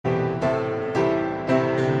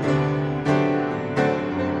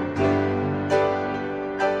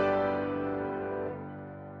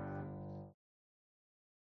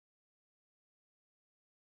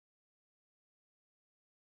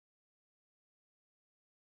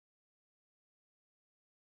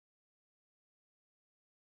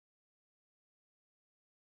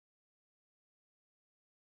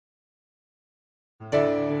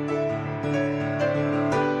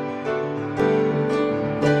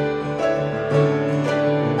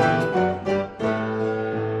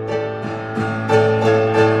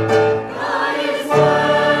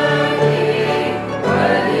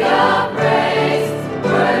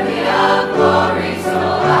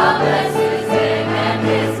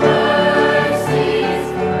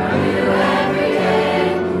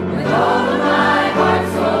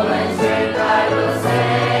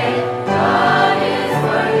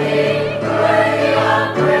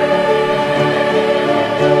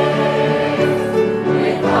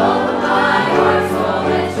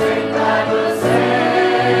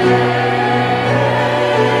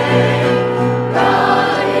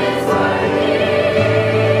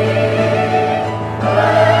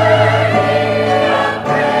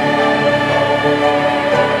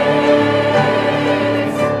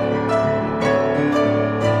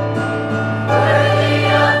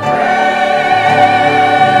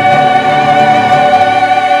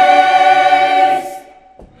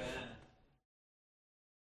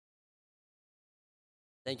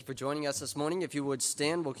Thank you for joining us this morning. If you would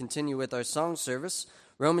stand, we'll continue with our song service.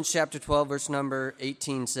 Romans chapter 12, verse number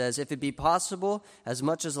 18 says, "If it be possible, as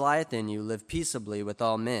much as lieth in you, live peaceably with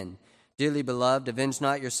all men. Dearly beloved, avenge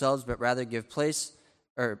not yourselves, but rather give place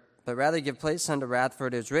unto wrath, for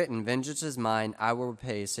it is written, Vengeance is mine, I will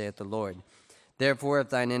repay, saith the Lord. Therefore,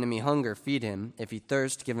 if thine enemy hunger, feed him. If he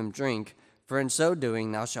thirst, give him drink. For in so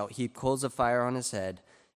doing thou shalt heap coals of fire on his head.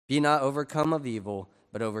 Be not overcome of evil,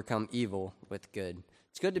 but overcome evil with good."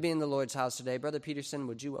 It's good to be in the Lord's house today. Brother Peterson,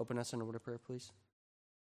 would you open us in a word of prayer, please?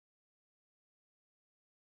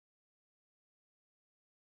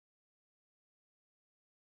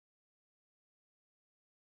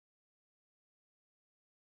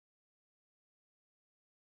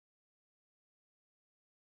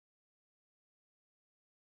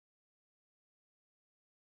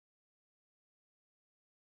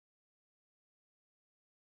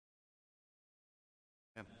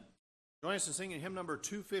 Join us in singing hymn number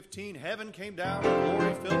 215, "Heaven Came Down,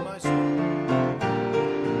 Glory Filled My Soul."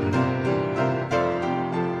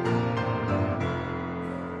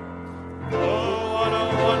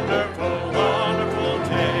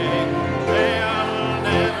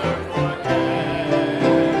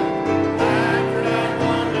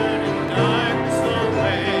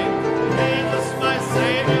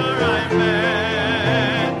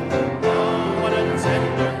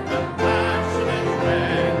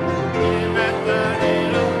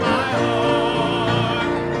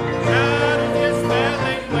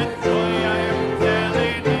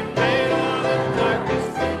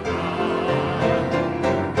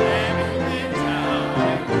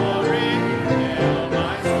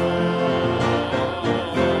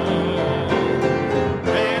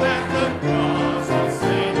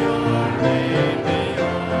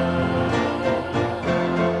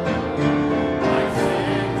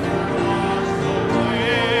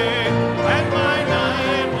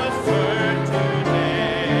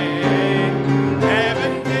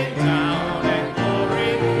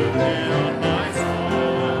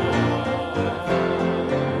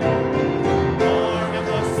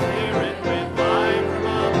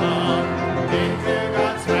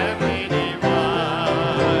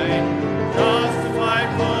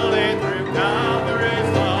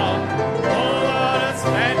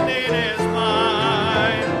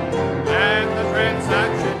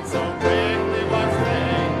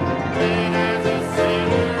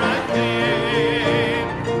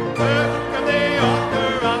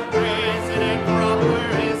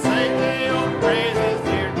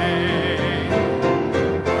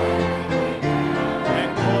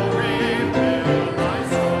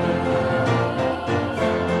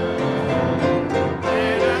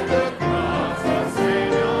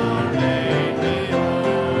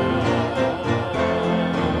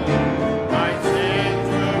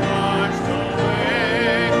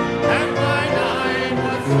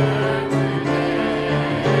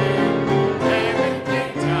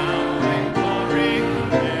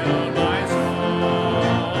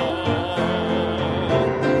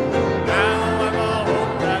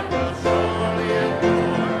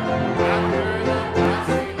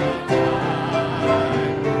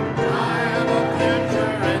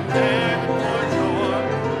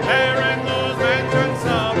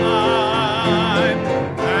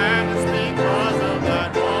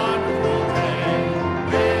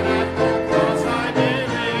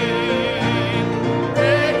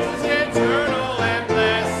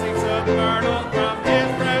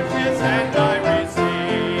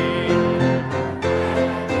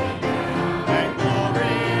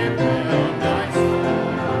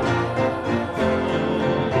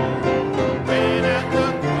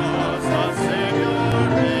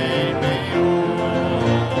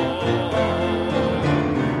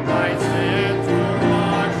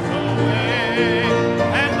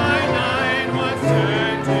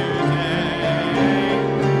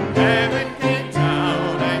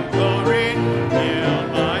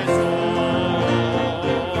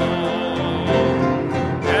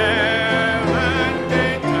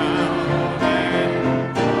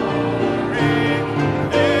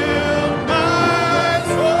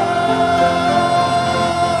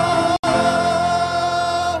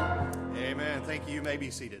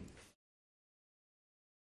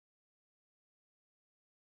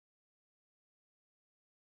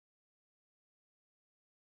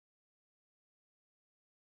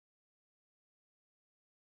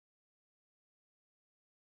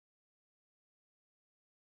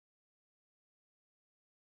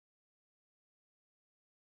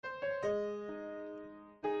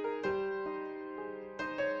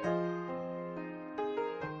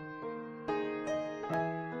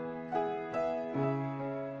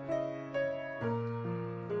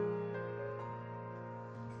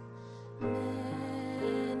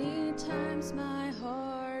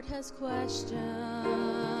 has questioned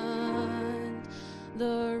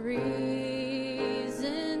the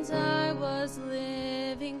reasons I was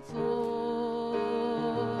living for.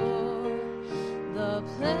 The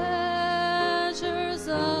pleasures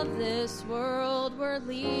of this world were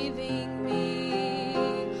leaving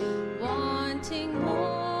me, wanting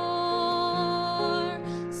more,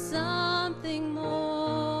 something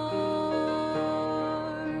more.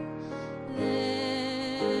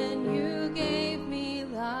 Then you gave me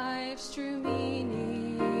life's true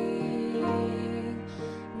meaning,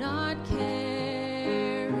 not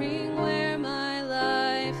caring where my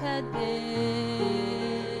life had been.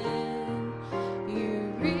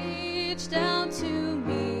 You reached out to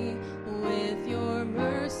me with your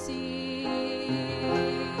mercy,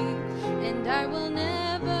 and I will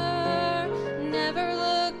never, never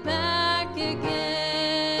look back again.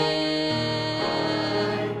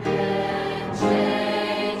 I've been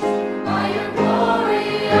changed by your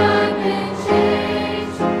glory. I've been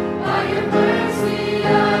changed by your mercy.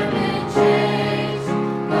 I've been changed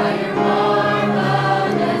by your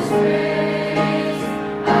marvelous grace.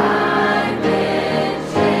 I've been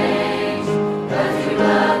changed 'cause you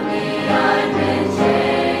love me. I've been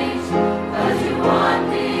changed 'cause you want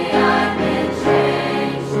me. I've been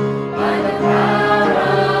changed by the power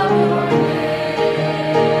of your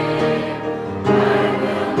name. I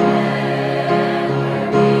will never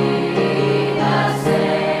be the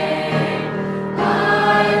same.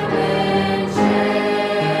 I've been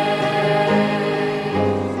changed.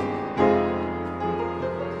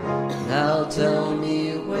 Now tell me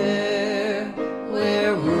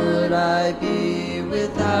where would I be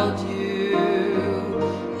without you?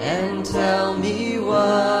 And tell me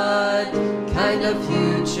what kind of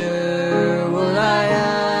future would I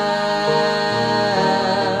have?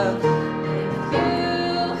 If you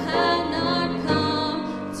had not come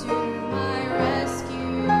to my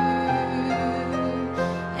rescue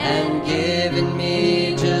And given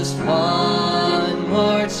me just one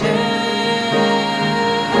more chance.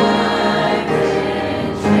 I've been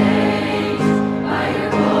changed by your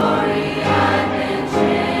glory. I've been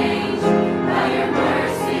changed by your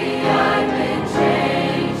mercy. I've been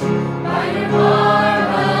changed by your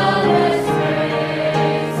marvelous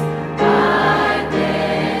grace. I've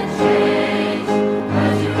been changed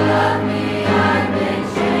 'cause you love me. I've been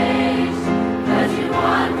changed 'cause you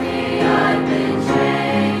want me. I've been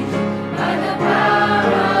changed by the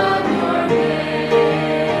power of your name.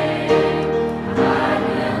 I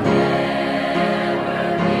will never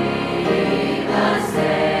be the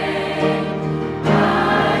same.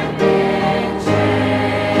 I've been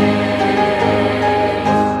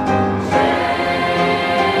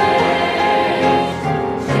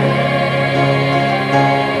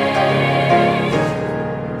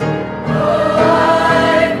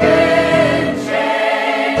I've been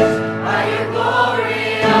changed by your glory.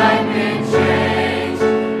 I've been changed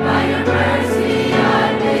by your mercy.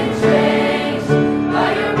 I've been changed by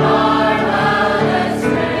your marvelous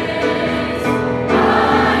grace.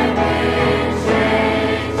 I've been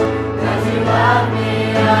changed 'cause you love me.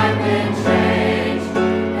 I've been changed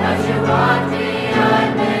 'cause you want me.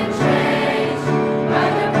 I've been changed by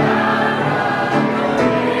the power of your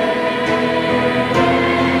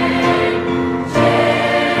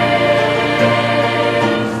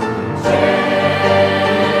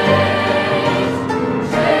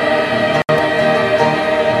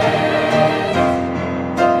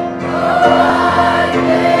I've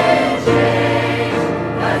been changed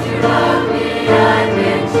 'cause you love me. I've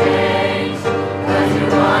been changed 'cause you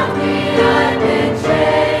want me. I've been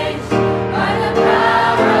changed by the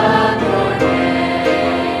power of your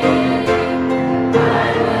name. I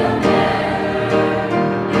will never,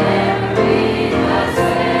 never be the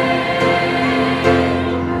same.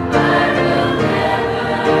 I will never,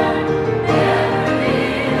 never be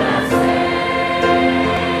the same.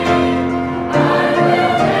 I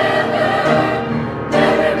will never,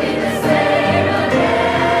 never be the same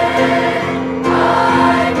again.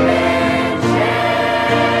 I've been changed.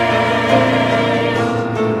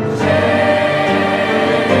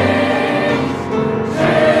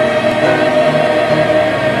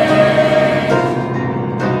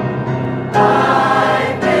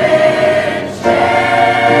 I've been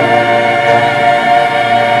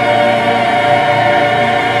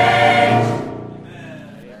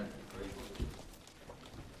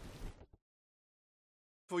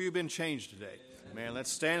For you've been changed today. Man, let's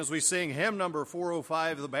stand as we sing hymn number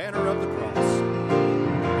 405, The Banner of the Cross.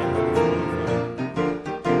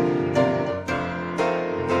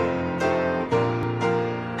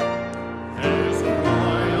 As the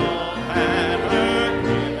royal banner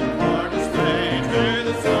in the corner's fade, to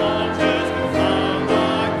the soldiers from the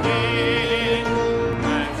king.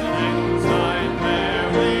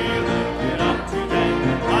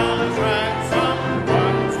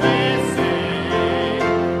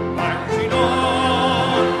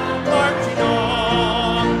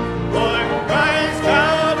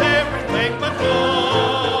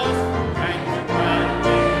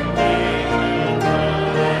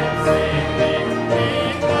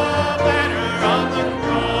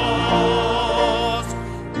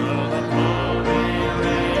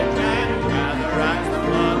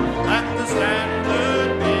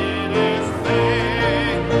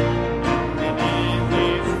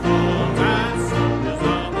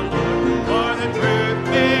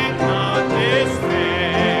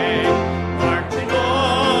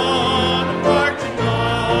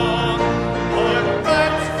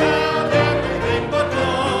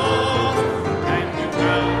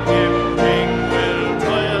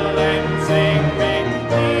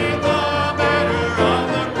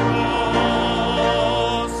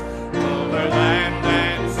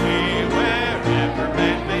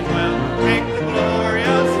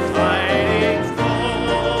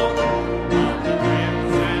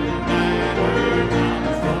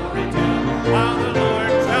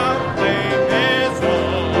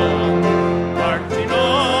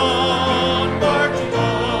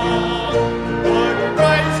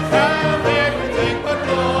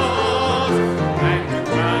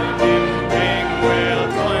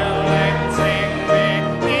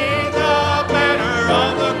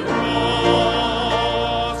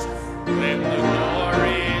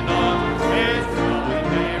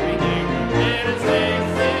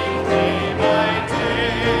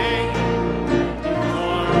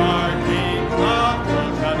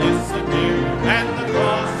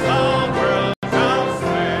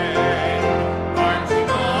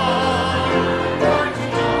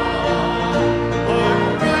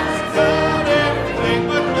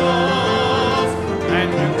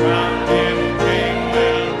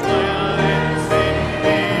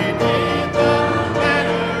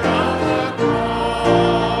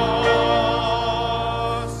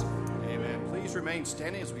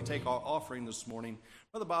 offering this morning.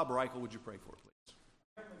 Brother Bob Reichel, would you pray for it, please?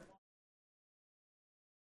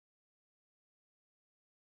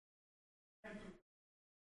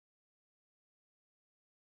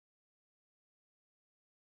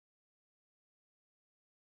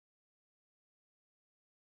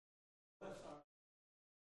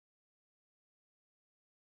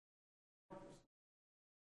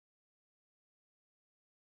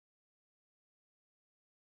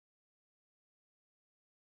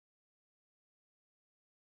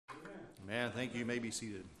 Man, thank you. You may be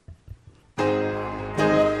seated.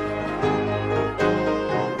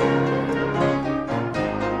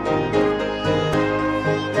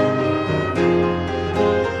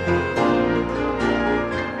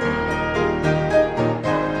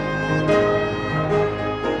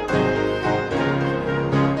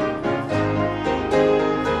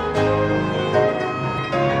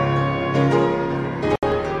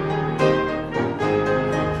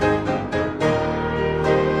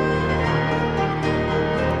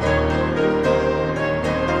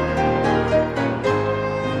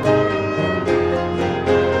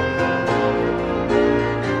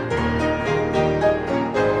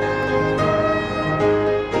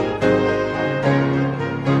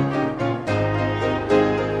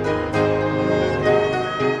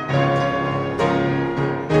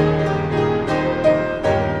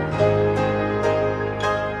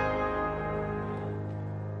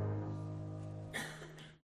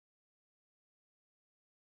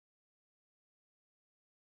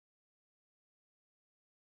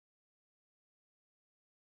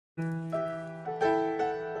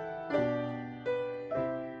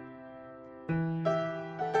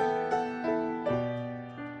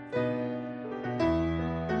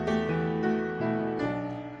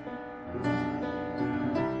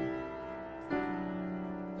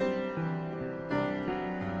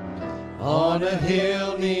 On a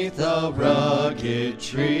hill neath a rugged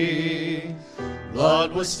tree,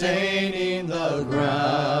 blood was staining the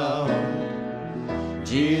ground.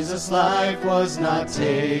 Jesus' life was not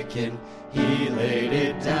taken, he laid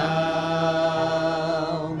it down.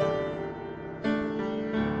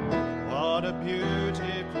 What a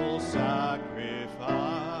beautiful sacrifice,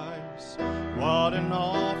 what an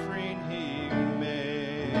offering he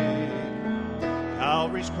made.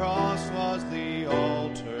 Calvary's cross was the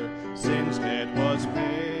altar, sin's debt was paid.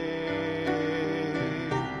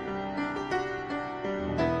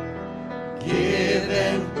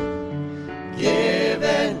 Given,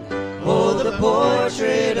 given, oh the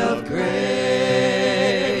portrait of grace.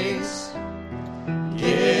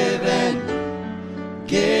 Given,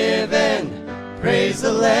 given, praise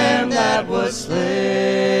the Lamb that was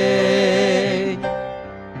slain.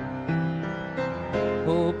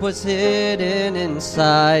 Hope was hidden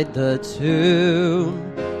inside the tomb.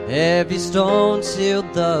 Heavy stone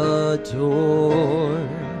sealed the door.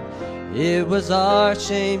 It was our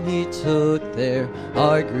shame he took there,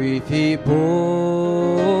 our grief he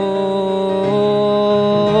bore.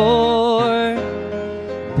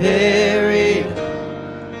 Buried,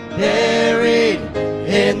 buried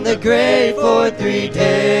in the grave for 3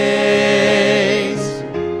 days.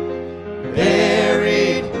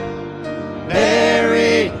 Buried,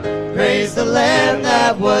 buried, praise the Lamb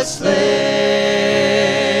that was slain.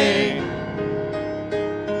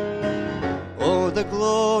 Oh, the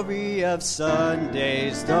glory of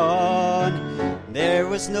Sunday's dawn, there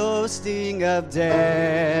was no sting of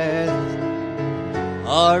death.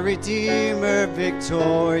 Our Redeemer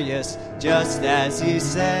victorious, just as he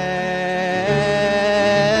said.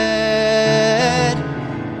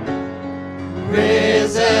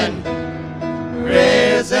 Risen,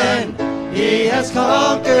 risen, he has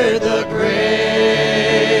conquered the grave.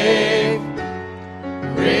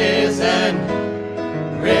 Risen,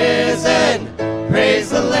 risen, praise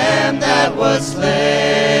the Lamb that was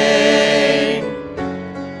slain.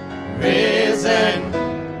 Risen,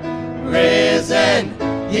 risen,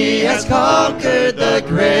 he has conquered the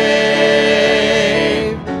grave.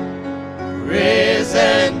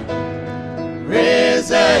 Risen,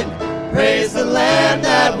 risen, praise the Lamb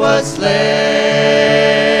that was slain.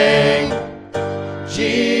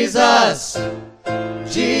 Jesus,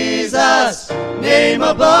 Jesus, name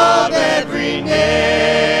above every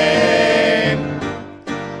name.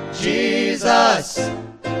 Jesus,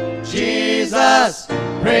 Jesus,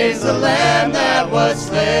 praise the Lamb that was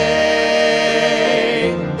slain.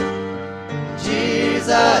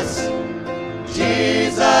 Jesus,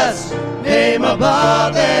 Jesus, name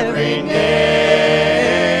above every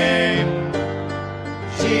name.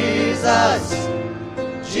 Jesus,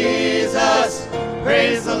 Jesus,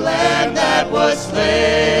 praise the Lamb that was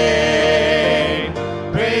slain.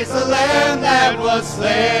 Praise the Lamb Lamb that was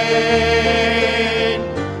slain.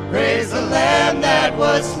 Praise the Lamb that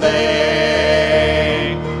was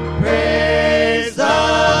slain. Praise the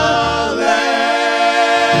Lamb.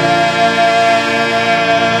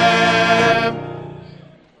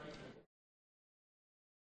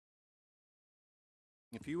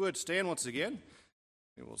 If you would stand once again,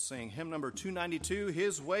 we will sing hymn number 292,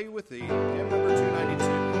 His Way with Thee. Hymn number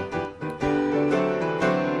 292.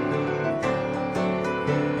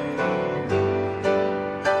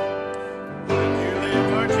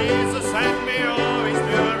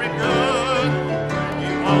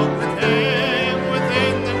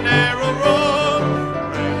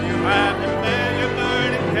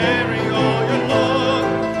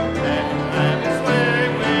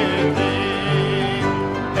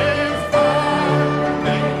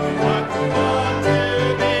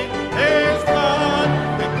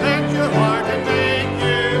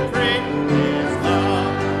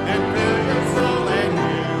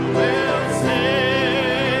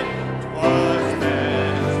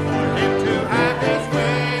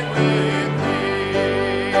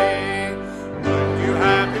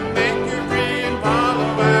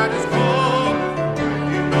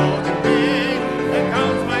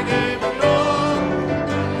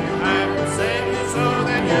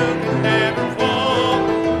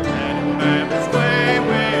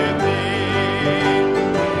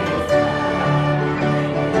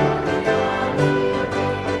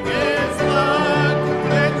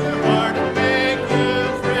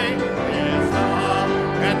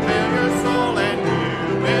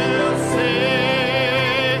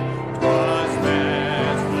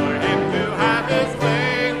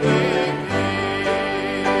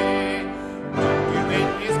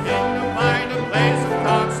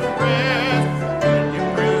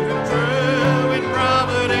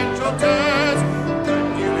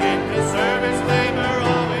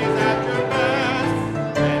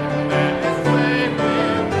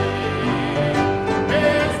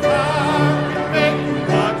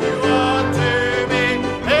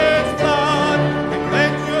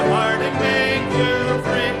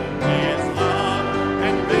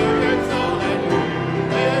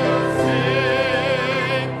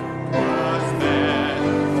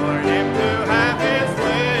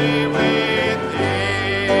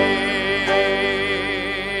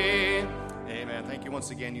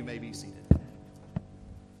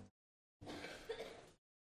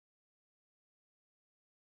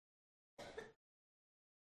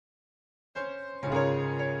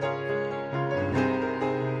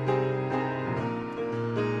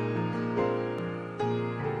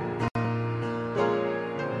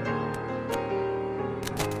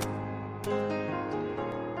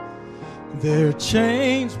 Their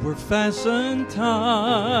chains were fastened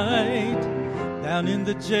tight down in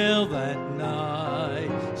the jail that night.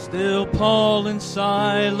 Still Paul and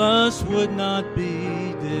Silas would not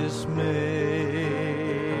be dismayed.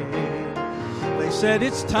 They said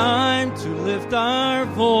it's time to lift our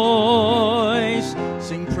voice,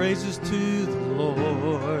 sing praises to the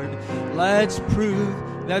Lord. Let's prove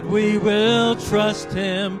that we will trust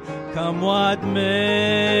Him, come what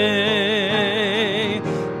may.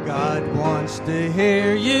 God wants to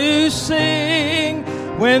hear you sing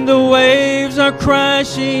when the waves are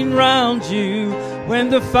crashing round you, when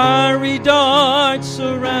the fiery darts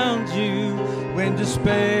surround you, when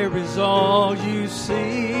despair is all you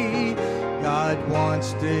see. God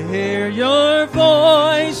wants to hear your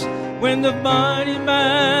voice when the mighty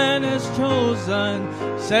man has chosen,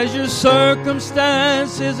 says your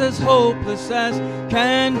circumstance is as hopeless as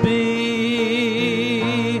can be.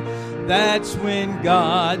 That's when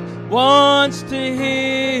God wants to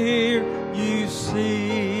hear you sing.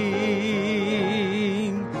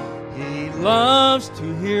 He loves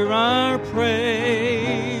to hear our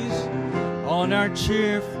praise on our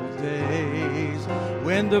cheerful days,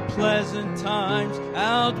 when the pleasant times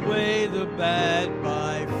outweigh the bad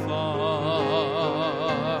by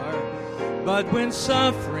far. But when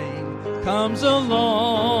suffering comes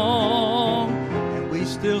along and we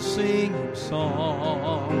still sing Him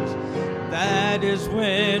songs, that is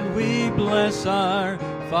when we bless our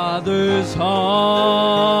Father's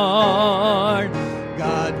heart.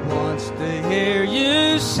 God wants to hear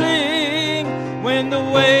you sing when the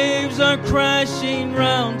waves are crashing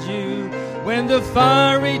round you, when the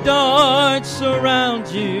fiery darts surround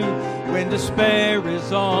you, when despair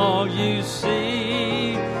is all you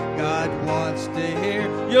see. God wants to hear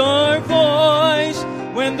your voice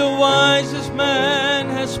when the wisest man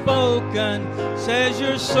has spoken, says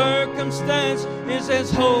your circumstance is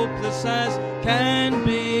as hopeless as can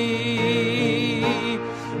be.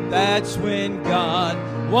 That's when God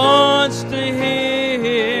wants to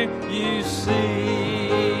hear you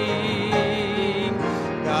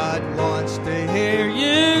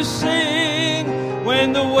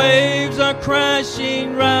waves are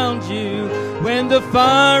crashing round you, when the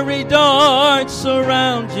fiery darts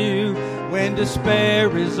surround you, when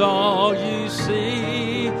despair is all you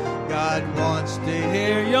see. God wants to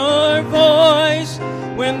hear your voice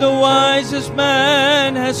when the wisest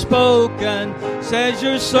man has spoken, says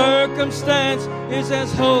your circumstance is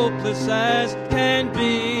as hopeless as can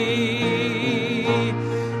be.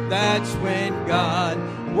 That's when God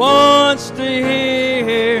wants to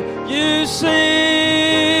hear you sing.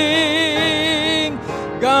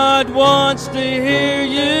 God wants to hear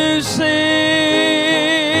you sing.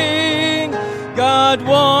 God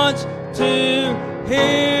wants to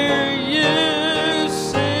hear you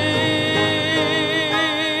sing.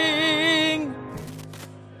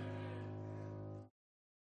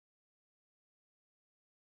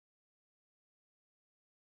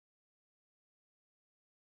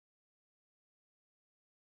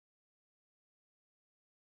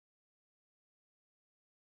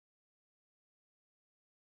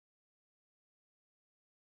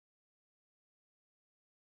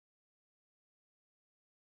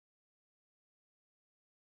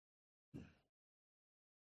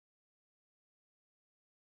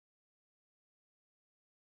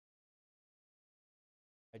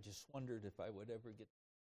 I just wondered if I would ever get to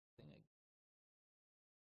sing again.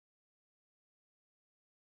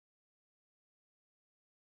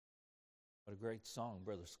 What a great song,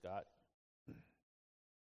 Brother Scott.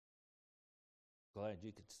 Glad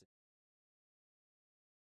you could sing.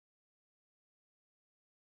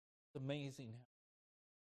 It's amazing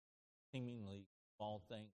how seemingly small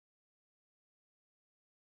things.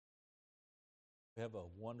 We have a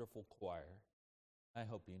wonderful choir. I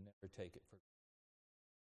hope you never take it for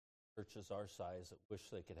churches our size that wish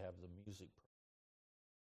they could have the music.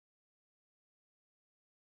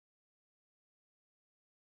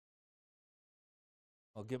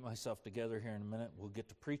 I'll get myself together here in a minute. We'll get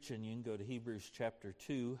to preaching. You can go to Hebrews chapter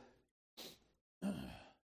 2.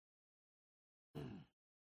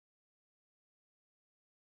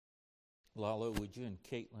 Lalo, would you and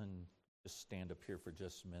Caitlin just stand up here for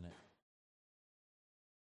just a minute?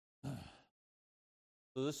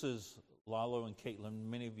 So this is Lalo and Caitlin.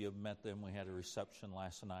 Many of you have met them. We had a reception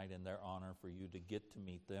last night in their honor for you to get to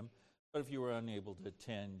meet them. But if you were unable to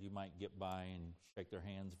attend, you might get by and shake their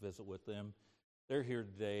hands, visit with them. They're here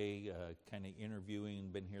today kind of interviewing,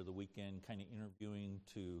 been here the weekend, kind of interviewing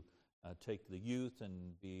to take the youth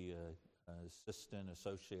and be an assistant,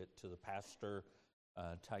 associate to the pastor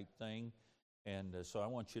type thing. And so I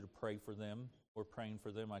want you to pray for them. We're praying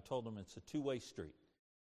for them. I told them it's a two-way street.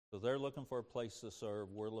 So they're looking for a place to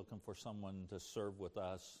serve. We're looking for someone to serve with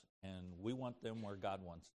us. And we want them where God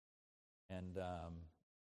wants them. And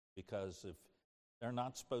because if they're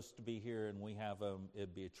not supposed to be here and we have them,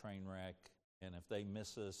 it'd be a train wreck. And if they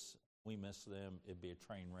miss us, we miss them, it'd be a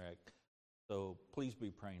train wreck. So please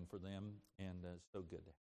be praying for them. And it's so good.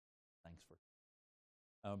 Thanks for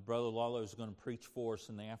Brother Lalo is going to preach for us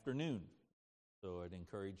in the afternoon. So I'd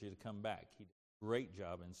encourage you to come back. He did a great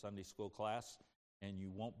job in Sunday school class. And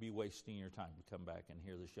you won't be wasting your time to come back and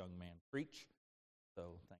hear this young man preach.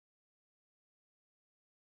 So thank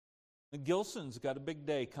you. The Gilsons got a big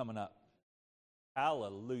day coming up.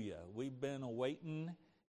 Hallelujah. We've been awaiting,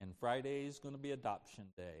 and Friday is going to be adoption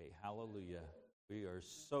day. Hallelujah. We are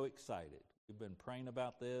so excited. We've been praying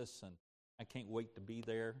about this, and I can't wait to be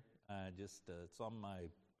there. It's on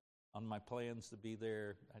my plans to be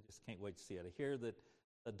there. I just can't wait to see it. I hear that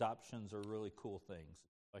adoptions are really cool things.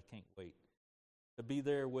 I can't wait to be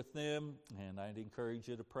there with them, and I'd encourage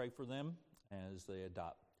you to pray for them as they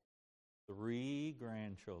adopt 3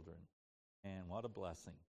 grandchildren. And what a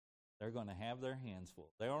blessing. They're going to have their hands full.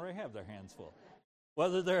 They already have their hands full.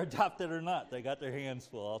 Whether they're adopted or not, they got their hands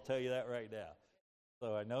full. I'll tell you that right now.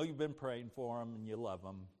 So I know you've been praying for them and you love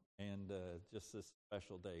them. And just this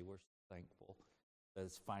special day, we're so thankful that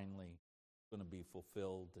it's finally going to be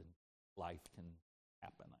fulfilled and life can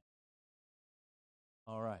happen.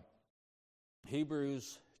 All right.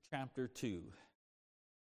 Hebrews chapter 2.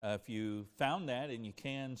 If you found that, and you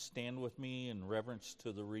can, stand with me in reverence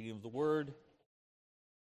to the reading of the Word.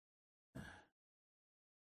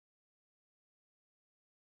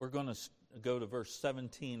 We're going to go to verse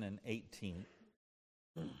 17 and 18.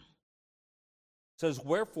 It says,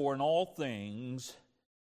 "Wherefore in all things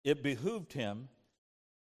it behooved him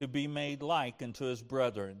to be made like unto his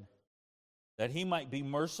brethren, that he might be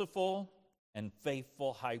merciful and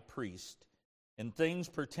faithful high priest, in things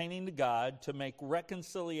pertaining to God, to make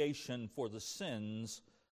reconciliation for the sins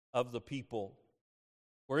of the people.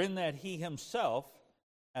 For in that he himself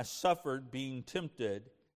has suffered being tempted,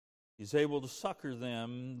 he's able to succor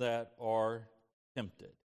them that are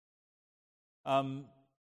tempted."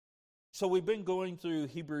 So we've been going through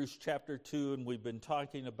Hebrews chapter 2, and we've been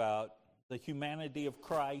talking about the humanity of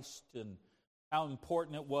Christ and how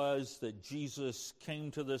important it was that Jesus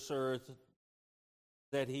came to this earth,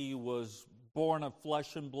 that he was born of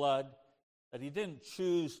flesh and blood, that he didn't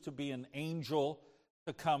choose to be an angel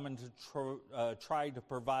to come and to try to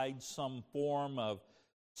provide some form of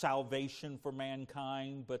salvation for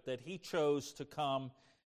mankind, but that he chose to come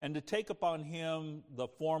and to take upon him the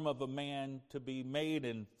form of a man, to be made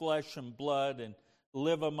in flesh and blood and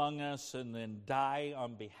live among us and then die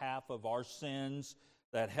on behalf of our sins,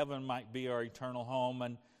 that heaven might be our eternal home.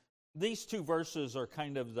 And these two verses are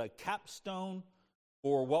kind of the capstone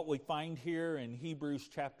for what we find here in Hebrews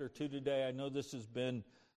chapter 2 today. I know this has been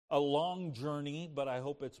a long journey, but I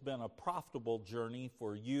hope it's been a profitable journey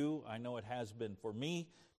for you. I know it has been for me,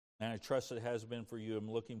 and I trust it has been for you. I'm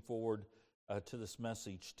looking forward to this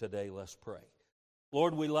message today. Let's pray.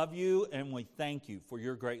 Lord, we love you, and we thank you for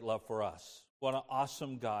your great love for us. What an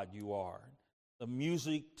awesome God you are. The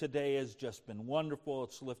music today has just been wonderful.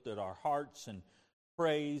 It's lifted our hearts in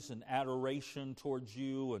praise and adoration towards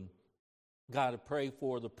you. And God, I pray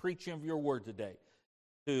for the preaching of your word today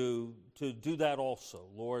to do that also.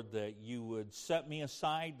 Lord, that you would set me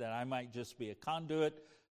aside, that I might just be a conduit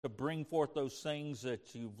to bring forth those things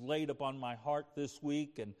that you've laid upon my heart this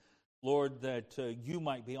week. And Lord, that you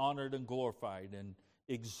might be honored and glorified and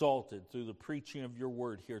exalted through the preaching of your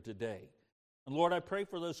word here today. And Lord, I pray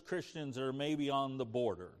for those Christians that are maybe on the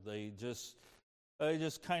border. They just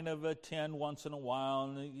kind of attend once in a while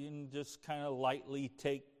and just kind of lightly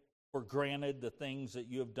take for granted the things that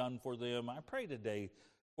you have done for them. I pray today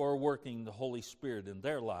for working the Holy Spirit in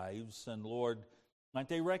their lives. And Lord, might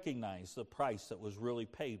they recognize the price that was really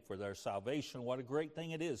paid for their salvation. What a great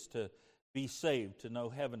thing it is to be saved, to know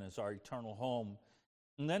heaven is our eternal home.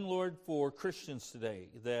 And then, Lord, for Christians today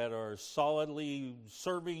that are solidly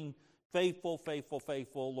serving, faithful,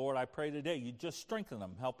 Lord, I pray today you just strengthen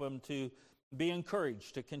them, help them to be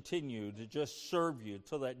encouraged to continue to just serve you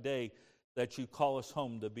till that day that you call us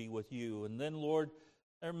home to be with you. And then, Lord,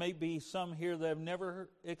 there may be some here that have never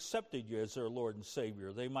accepted you as their Lord and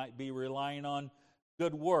Savior. They might be relying on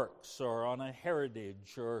good works or on a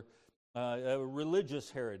heritage or a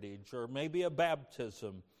religious heritage or maybe a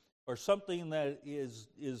baptism or something that is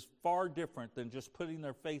far different than just putting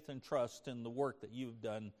their faith and trust in the work that you've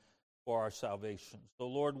done for our salvation. So,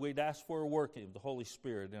 Lord, we'd ask for a working of the Holy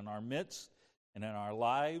Spirit in our midst and in our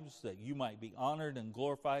lives, that you might be honored and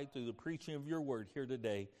glorified through the preaching of your word here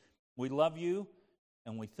today. We love you,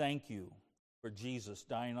 and we thank you for Jesus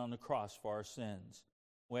dying on the cross for our sins.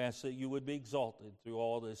 We ask that you would be exalted through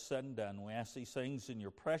all that is said and done. We ask these things in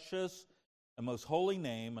your precious and most holy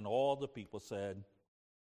name, and all the people said,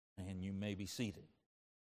 and you may be seated.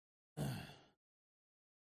 The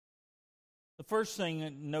first thing to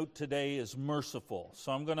note today is merciful.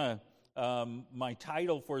 So I'm going to, my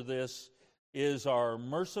title for this is Our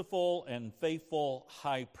Merciful and Faithful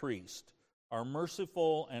High Priest. Our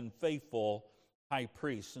merciful and faithful high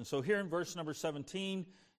priest. And so here in verse number 17,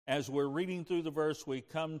 as we're reading through the verse, we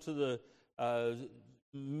come to the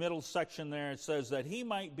middle section there. It says that he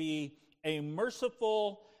might be a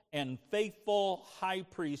merciful and faithful high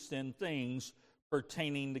priest in things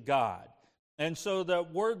pertaining to God. And so the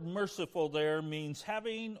word merciful there means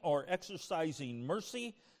having or exercising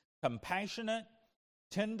mercy, compassionate,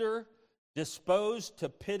 tender, disposed to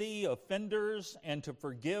pity offenders and to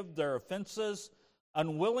forgive their offenses,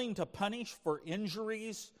 unwilling to punish for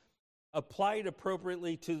injuries, applied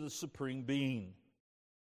appropriately to the Supreme Being.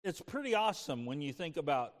 It's pretty awesome when you think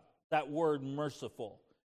about that word merciful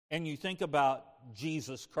and you think about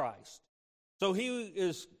Jesus Christ. So he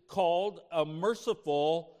is called a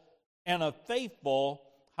merciful and a faithful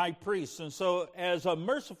high priest. And so as a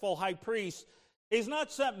merciful high priest, he's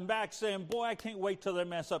not sitting back saying, boy, I can't wait till they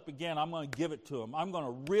mess up again. I'm going to give it to them. I'm going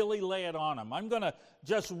to really lay it on them. I'm going to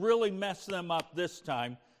just really mess them up this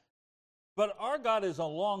time. But our God is a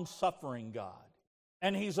long-suffering God,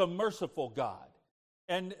 and he's a merciful God.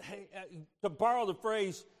 And to borrow the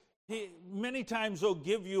phrase, many times he'll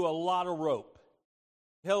give you a lot of rope.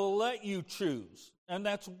 He'll let you choose. And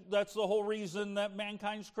that's the whole reason that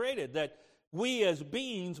mankind's created, that we as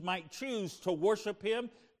beings might choose to worship him,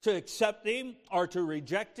 to accept him, or to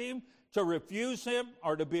reject him, to refuse him,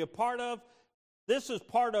 or to be a part of. This is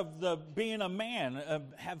part of the being a man, of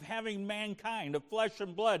having mankind, of flesh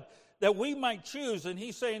and blood, that we might choose. And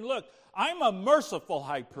he's saying, look, I'm a merciful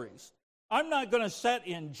high priest. I'm not going to set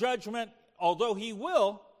in judgment, although he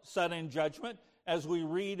will set in judgment, as we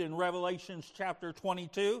read in Revelation chapter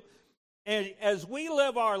 22. And as we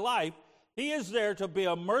live our life, he is there to be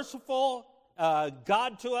a merciful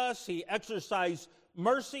God to us. He exercised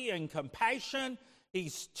mercy and compassion.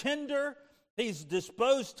 He's tender. He's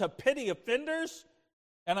disposed to pity offenders.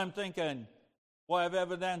 And I'm thinking, boy, I've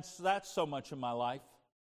evidenced that so much in my life.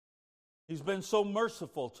 He's been so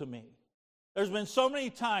merciful to me. There's been so many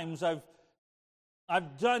times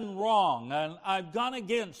I've done wrong, and I've gone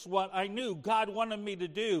against what I knew God wanted me to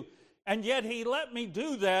do, and yet He let me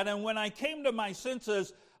do that, and when I came to my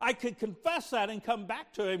senses, I could confess that and come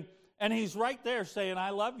back to Him, and He's right there saying,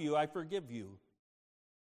 I love you, I forgive you.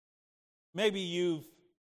 Maybe you've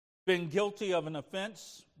been guilty of an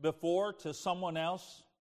offense before to someone else,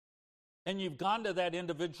 and you've gone to that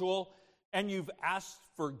individual and you've asked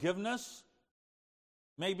forgiveness.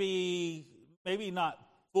 Maybe not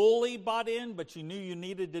fully bought in, but you knew you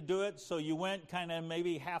needed to do it, so you went kind of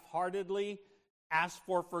maybe half-heartedly, asked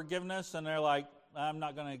for forgiveness, and they're like, I'm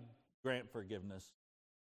not going to grant forgiveness.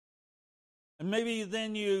 And maybe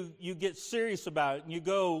then you get serious about it, and you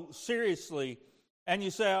go seriously, and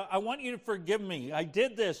you say, I want you to forgive me. I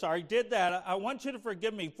did this, or I did that. I want you to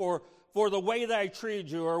forgive me for the way that I treated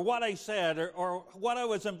you, or what I said, or what I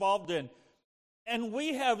was involved in. And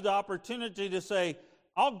we have the opportunity to say,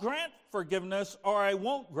 I'll grant forgiveness or I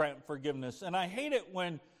won't grant forgiveness. And I hate it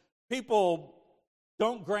when people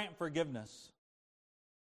don't grant forgiveness.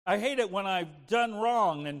 I hate it when I've done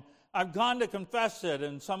wrong and I've gone to confess it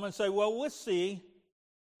and someone say, well, we'll see.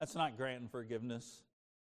 That's not granting forgiveness.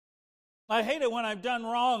 I hate it when I've done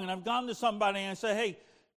wrong and I've gone to somebody and I say, hey,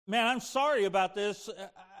 man, I'm sorry about this.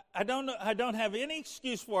 I don't have any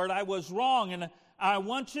excuse for it. I was wrong and I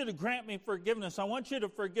want you to grant me forgiveness. I want you to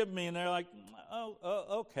forgive me. And they're like,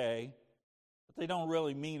 okay. But they don't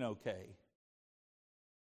really mean okay.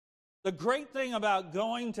 The great thing about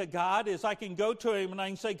going to God is I can go to Him and I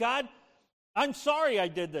can say, God, I'm sorry I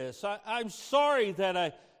did this. I'm sorry that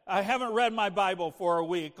I haven't read my Bible for a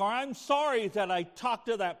week. Or I'm sorry that I talked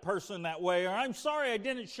to that person that way. Or I'm sorry I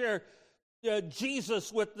didn't share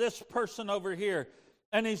Jesus with this person over here.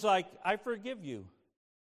 And He's like, I forgive you.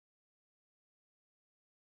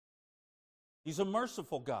 He's a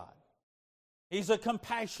merciful God. He's a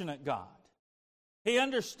compassionate God. He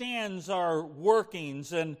understands our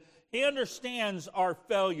workings and He understands our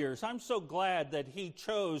failures. I'm so glad that He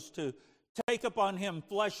chose to take upon Him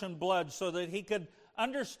flesh and blood so that He could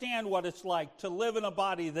understand what it's like to live in a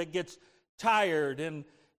body that gets tired and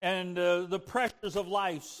the pressures of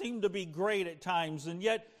life seem to be great at times. And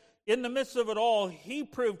yet, in the midst of it all, He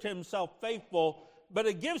proved Himself faithful. But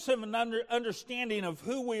it gives Him an understanding of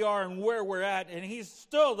who we are and where we're at. And He's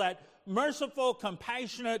still that merciful,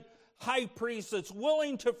 compassionate high priest that's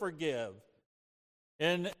willing to forgive.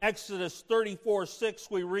 In Exodus 34:6,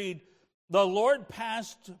 we read, the Lord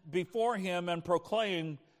passed before Him and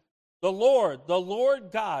proclaimed, the Lord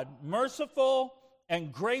God, merciful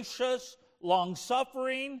and gracious,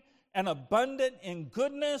 long-suffering and abundant in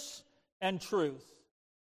goodness and truth.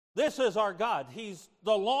 This is our God. He's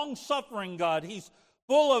the long-suffering God. He's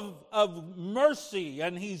full of mercy,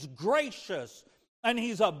 and He's gracious, and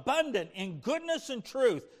He's abundant in goodness and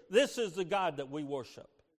truth. This is the God that we worship.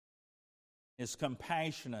 He's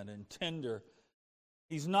compassionate and tender.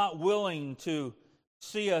 He's not willing to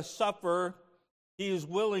see us suffer. He is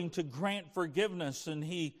willing to grant forgiveness, and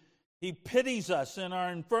He pities us in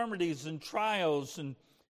our infirmities and trials.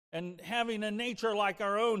 And having a nature like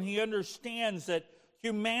our own, He understands that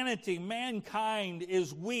humanity, mankind,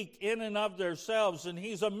 is weak in and of themselves, and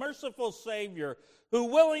He's a merciful Savior who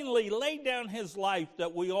willingly laid down His life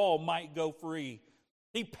that we all might go free.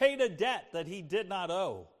 He paid a debt that He did not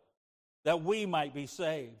owe, that we might be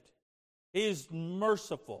saved. He is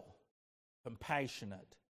merciful,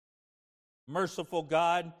 compassionate. Merciful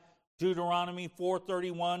God, Deuteronomy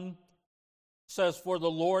 4:31 says, for the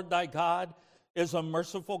Lord thy God is a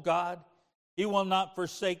merciful God. He will not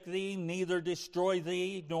forsake thee, neither destroy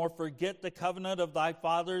thee, nor forget the covenant of thy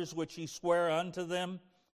fathers, which He sware unto them.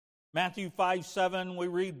 Matthew 5:7, we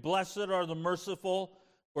read, blessed are the merciful,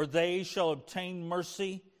 for they shall obtain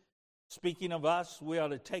mercy. Speaking of us, we ought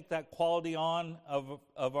to take that quality on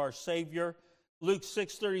of our Savior. Luke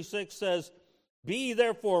 6:36 says, be ye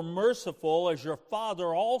therefore merciful, as your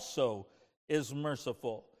Father also is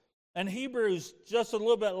merciful. And Hebrews, just a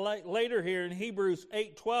little bit later here in Hebrews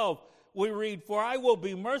 8:12, we read, for I will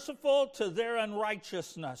be merciful to their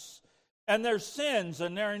unrighteousness, and their sins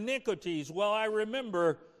and their iniquities will I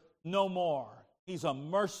remember no more. He's a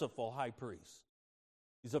merciful high priest.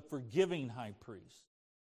 He's a forgiving high priest.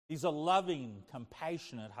 He's a loving,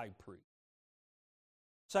 compassionate high priest.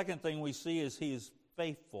 Second thing we see is He is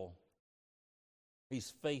faithful.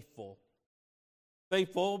 He's faithful.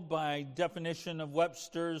 Faithful, by definition of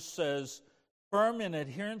Webster's, says firm in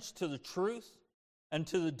adherence to the truth and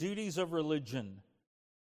to the duties of religion,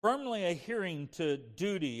 firmly adhering to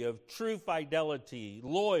duty of true fidelity,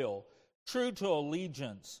 loyal, true to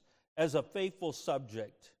allegiance as a faithful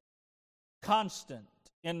subject, constant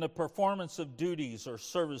in the performance of duties or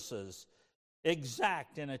services,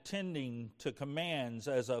 exact in attending to commands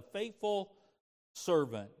as a faithful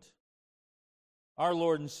servant. Our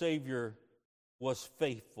Lord and Savior was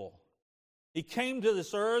faithful. He came to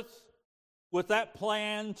this earth with that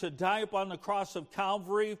plan to die upon the cross of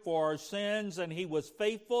Calvary for our sins, and he was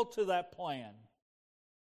faithful to that plan.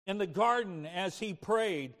 In the garden, as he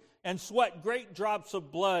prayed and sweat great drops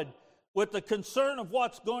of blood with the concern of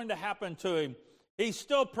what's going to happen to him, he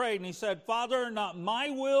still prayed and he said, Father, not my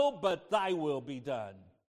will, but thy will be done.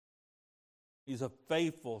 He's a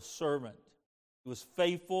faithful servant. He was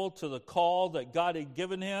faithful to the call that God had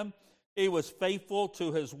given him. He was faithful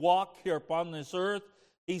to his walk here upon this earth.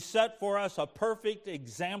 He set for us a perfect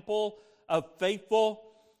example of faithful.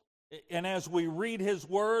 And as we read his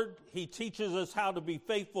word, he teaches us how to be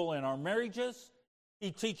faithful in our marriages.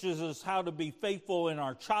 He teaches us how to be faithful in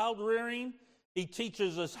our child rearing. He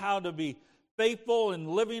teaches us how to be faithful in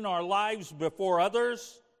living our lives before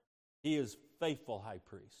others. He is faithful high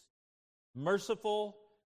priest, merciful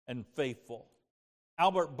and faithful.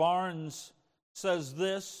 Albert Barnes says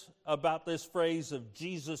this about this phrase of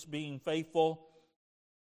Jesus being faithful.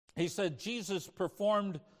 He said, Jesus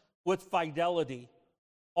performed with fidelity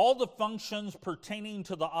all the functions pertaining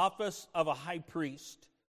to the office of a high priest.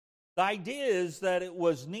 The idea is that it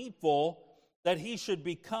was needful that he should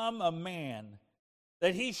become a man,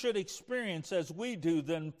 that he should experience, as we do,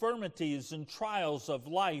 the infirmities and trials of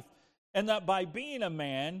life, and that by being a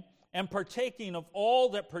man and partaking of all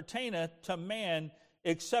that pertaineth to man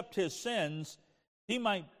except his sins, he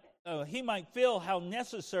might feel how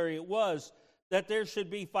necessary it was that there should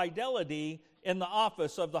be fidelity in the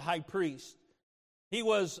office of the high priest. He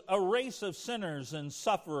was a race of sinners and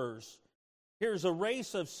sufferers. Here's a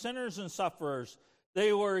race of sinners and sufferers.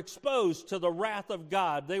 They were exposed to the wrath of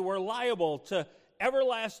God. They were liable to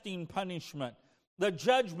everlasting punishment. The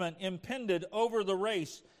judgment impended over the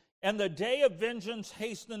race, and the day of vengeance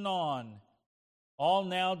hastened on. All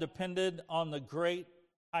now depended on the great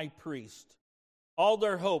high priest. All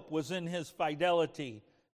their hope was in his fidelity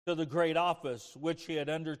to the great office which he had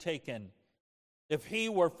undertaken. If he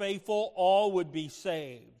were faithful, all would be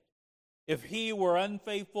saved. If he were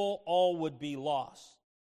unfaithful, all would be lost.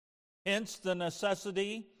 Hence the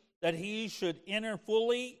necessity that he should enter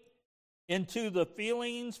fully into the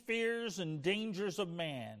feelings, fears, and dangers of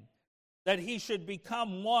man, that he should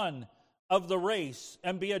become one of the race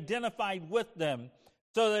and be identified with them,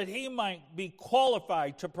 so that he might be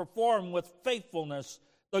qualified to perform with faithfulness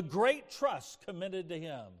the great trust committed to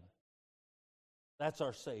him. That's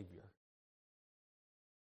our Savior.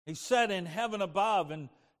 He sat in heaven above, and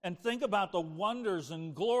think about the wonders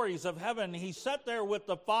and glories of heaven. He sat there with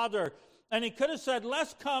the Father, and he could have said,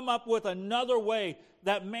 let's come up with another way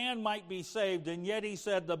that man might be saved. And yet he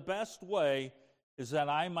said, the best way is that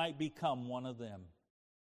I might become one of them.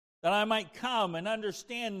 That I might come and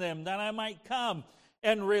understand them. That I might come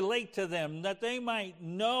and relate to them. That they might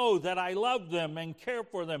know that I love them and care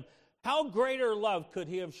for them. How greater love could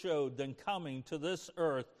he have showed than coming to this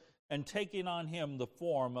earth and taking on him the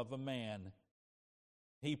form of a man?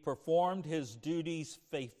 He performed his duties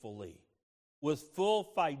faithfully, with full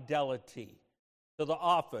fidelity to the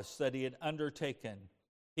office that he had undertaken.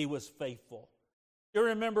 He was faithful. You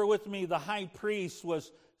remember with me, the high priest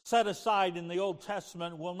was set aside in the Old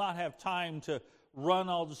Testament. We'll not have time to run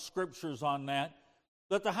all the scriptures on that.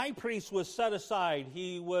 But the high priest was set aside.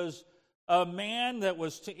 He was a man that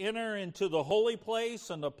was to enter into the holy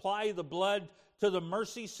place and apply the blood to the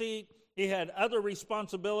mercy seat. He had other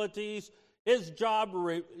responsibilities. His job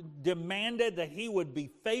demanded that he would be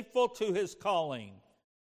faithful to his calling.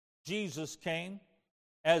 Jesus came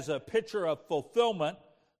as a picture of fulfillment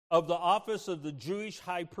of the office of the Jewish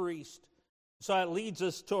high priest. So that leads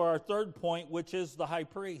us to our third point, which is the high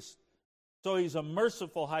priest. So he's a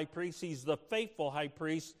merciful high priest. He's the faithful high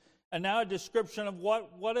priest. And now a description of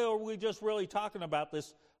what are we just really talking about,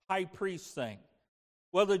 this high priest thing?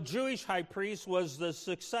 Well, the Jewish high priest was the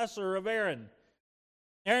successor of Aaron.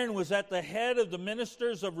 Aaron was at the head of the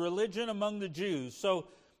ministers of religion among the Jews. So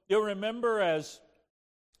you'll remember as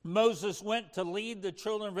Moses went to lead the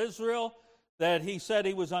children of Israel that he said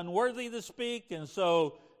he was unworthy to speak. And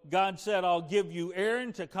so God said, I'll give you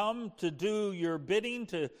Aaron to come to do your bidding,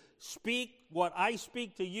 to speak what I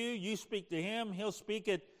speak to you. You speak to him. He'll speak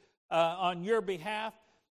it on your behalf.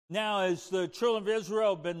 Now, as the children of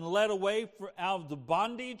Israel have been led away out of the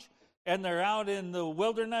bondage, and they're out in the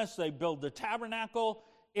wilderness, they build the tabernacle.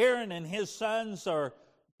 Aaron and his sons are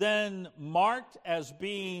then marked as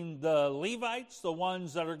being the Levites, the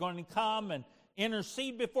ones that are going to come and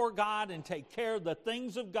intercede before God and take care of the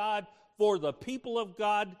things of God for the people of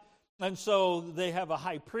God. And so they have a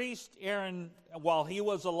high priest. Aaron, while he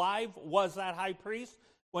was alive, was that high priest.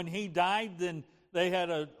 When he died, then they had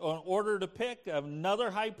an order to pick another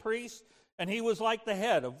high priest, and he was like the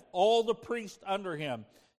head of all the priests under him.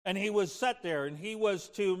 And he was set there, and he was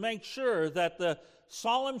to make sure that the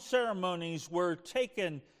solemn ceremonies were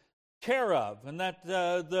taken care of, and that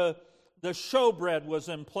the showbread was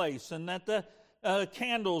in place, and that the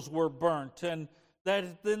candles were burnt, and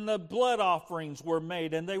that then the blood offerings were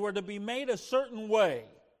made, and they were to be made a certain way.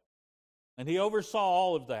 And he oversaw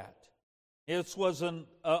all of that. It was an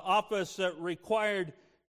office that required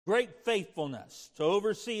great faithfulness to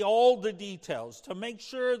oversee all the details, to make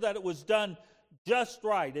sure that it was done just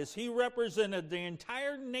right, as he represented the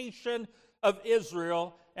entire nation of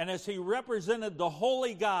Israel, and as he represented the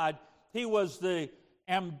holy God. He was the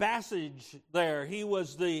ambassador there. He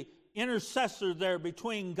was the intercessor there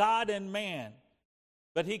between God and man.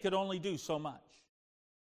 But he could only do so much.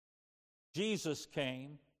 Jesus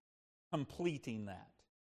came completing that.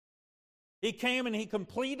 He came and he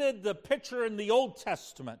completed the picture in the Old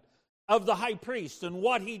Testament of the high priest and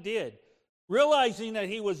what he did, realizing that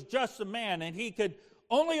he was just a man and he could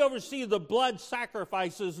only oversee the blood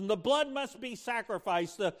sacrifices, and the blood must be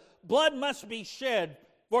sacrificed. The blood must be shed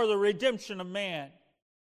for the redemption of man.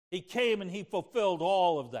 He came and he fulfilled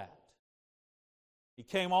all of that. He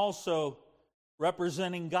came also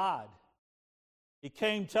representing God. He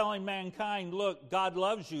came telling mankind, look, God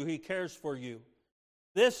loves you. He cares for you.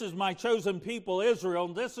 This is my chosen people, Israel,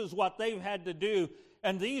 and this is what they've had to do,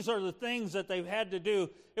 and these are the things that they've had to do.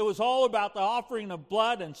 It was all about the offering of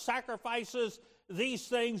blood and sacrifices, these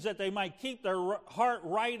things that they might keep their heart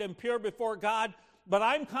right and pure before God. But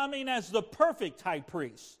I'm coming as the perfect high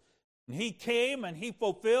priest. And he came and he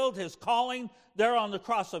fulfilled his calling there on the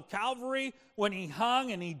cross of Calvary when he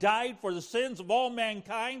hung and he died for the sins of all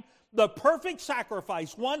mankind. The perfect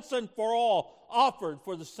sacrifice, once and for all, offered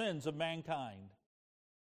for the sins of mankind.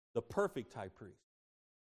 The perfect high priest.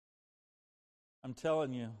 I'm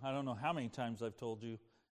telling you, I don't know how many times I've told you,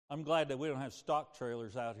 I'm glad that we don't have stock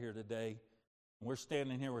trailers out here today. We're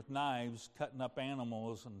standing here with knives, cutting up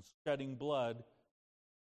animals and shedding blood.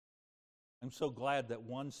 I'm so glad that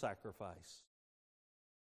one sacrifice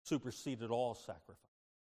superseded all sacrifice.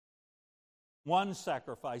 One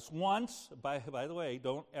sacrifice, once, by the way,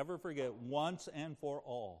 don't ever forget, once and for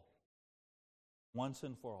all. Once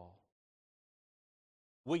and for all.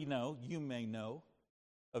 We know, you may know,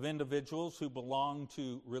 of individuals who belong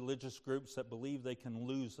to religious groups that believe they can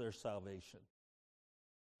lose their salvation.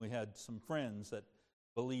 We had some friends that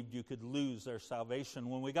believed you could lose their salvation.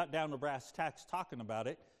 When we got down to brass tacks talking about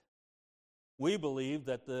it, we believe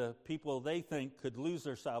that the people they think could lose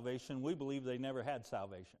their salvation, we believe they never had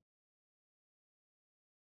salvation.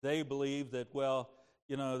 They believe that, well,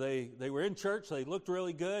 you know, they were in church, they looked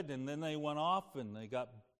really good, and then they went off and they got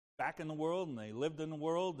back in the world and they lived in the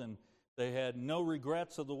world and they had no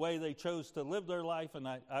regrets of the way they chose to live their life. And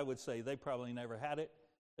I would say they probably never had it.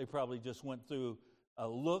 They probably just went through a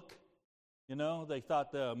look. You know, they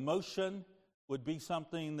thought the emotion would be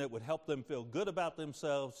something that would help them feel good about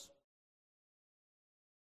themselves.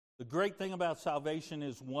 The great thing about salvation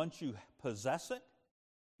is once you possess it,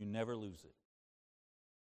 you never lose it.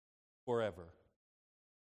 Forever.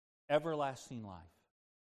 Everlasting life.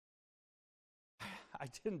 I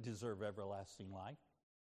didn't deserve everlasting life.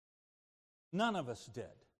 None of us did.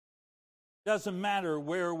 Doesn't matter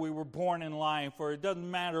where we were born in life, or it doesn't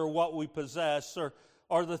matter what we possess,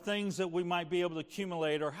 or the things that we might be able to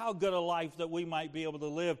accumulate, or how good a life that we might be able to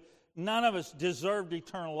live. None of us deserved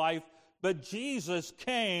eternal life, but Jesus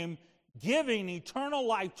came giving eternal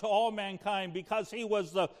life to all mankind because he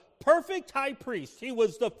was the perfect high priest. He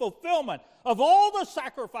was the fulfillment of all the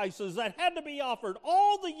sacrifices that had to be offered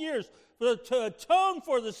all the years to atone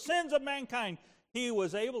for the sins of mankind. He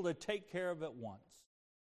was able to take care of it once.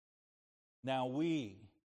 Now we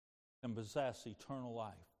can possess eternal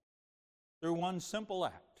life through one simple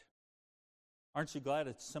act. Aren't you glad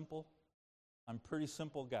it's simple? I'm a pretty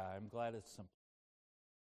simple guy. I'm glad it's simple.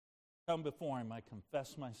 Come before him, I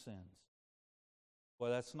confess my sins. Boy,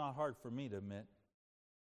 that's not hard for me to admit.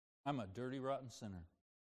 I'm a dirty, rotten sinner.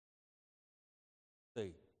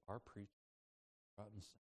 Say, our preacher, rotten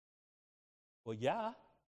sinner. Well, yeah.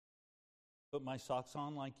 Put my socks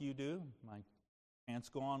on like you do. My pants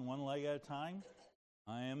go on one leg at a time.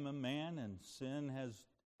 I am a man, and sin has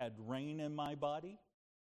had reign in my body.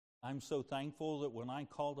 I'm so thankful that when I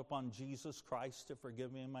called upon Jesus Christ to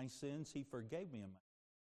forgive me of my sins, he forgave me of my sins.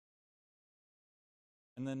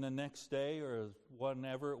 And then the next day or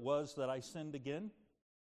whenever it was that I sinned again,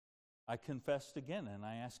 I confessed again and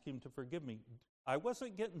I asked Him to forgive me. I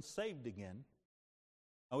wasn't getting saved again.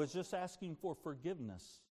 I was just asking for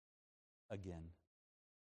forgiveness again.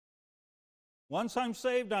 Once I'm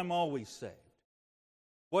saved, I'm always saved.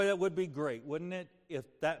 Boy, that would be great, wouldn't it, if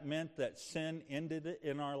that meant that sin ended it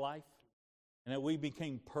in our life and that we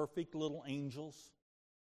became perfect little angels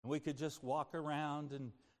and we could just walk around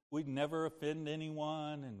and we'd never offend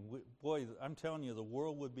anyone. And boy, I'm telling you, the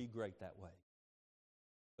world would be great that way.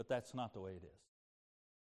 But that's not the way it is.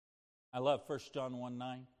 I love 1 John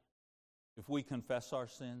 1:9. If we confess our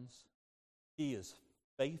sins, He is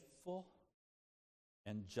faithful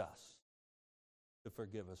and just to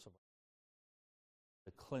forgive us of our,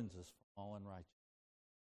 to cleanse us from all unrighteousness.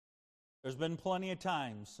 There's been plenty of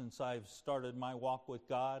times since I've started my walk with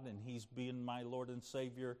God and He's been my Lord and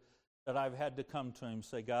Savior that I've had to come to Him and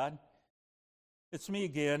say, God, it's me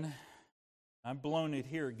again. I've blown it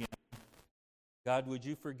here again. God, would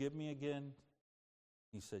you forgive me again?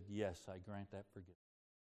 He said, yes, I grant that forgiveness.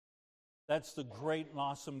 That's the great and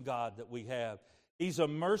awesome God that we have. He's a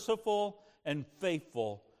merciful and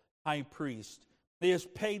faithful high priest. He has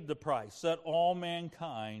paid the price that all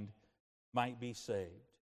mankind might be saved.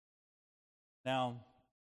 Now,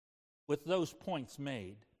 with those points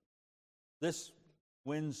made, this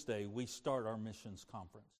Wednesday we start our missions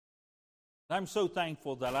conference. I'm so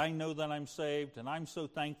thankful that I know that I'm saved, and I'm so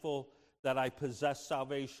thankful that I possess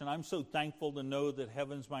salvation. I'm so thankful to know that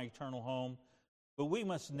heaven's my eternal home. But we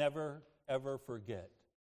must never, ever forget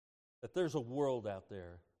that there's a world out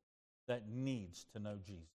there that needs to know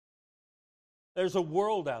Jesus. There's a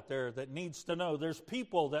world out there that needs to know. There's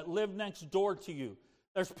people that live next door to you.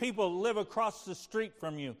 There's people that live across the street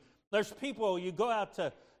from you. There's people you go out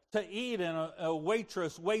to eat and a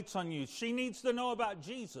waitress waits on you. She needs to know about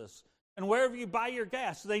Jesus. And wherever you buy your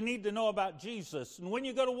gas, they need to know about Jesus. And when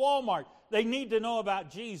you go to Walmart, they need to know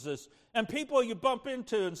about Jesus. And people you bump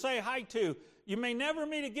into and say hi to, you may never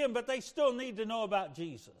meet again, but they still need to know about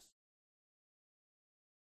Jesus.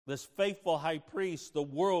 This faithful high priest, the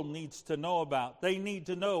world needs to know about. They need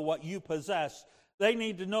to know what you possess. They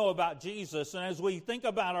need to know about Jesus. And as we think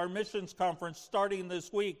about our missions conference starting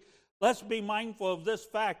this week, let's be mindful of this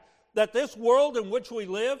fact that this world in which we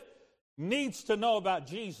live needs to know about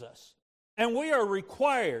Jesus. And we are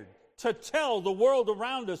required to tell the world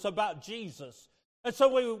around us about Jesus. And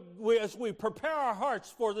so we as we prepare our hearts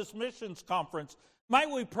for this missions conference, might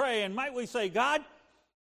we pray and might we say, God,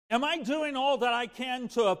 am I doing all that I can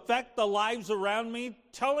to affect the lives around me,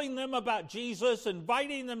 telling them about Jesus,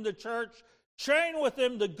 inviting them to church, sharing with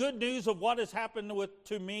them the good news of what has happened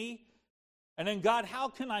to me? And then, God, how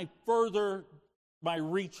can I further my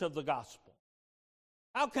reach of the gospel?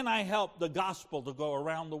 How can I help the gospel to go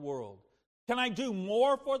around the world? Can I do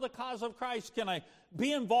more for the cause of Christ? Can I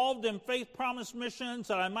be involved in Faith Promise missions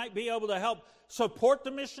that I might be able to help support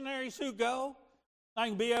the missionaries who go? I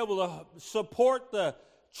can be able to support the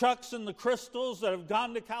Chucks and the Crystals that have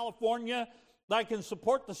gone to California. I can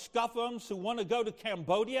support the Scuffums who want to go to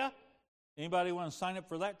Cambodia. Anybody want to sign up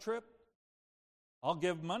for that trip? I'll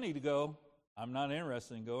give money to go. I'm not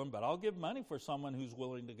interested in going, but I'll give money for someone who's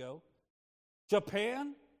willing to go.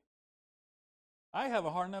 Japan? I have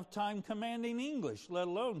a hard enough time commanding English, let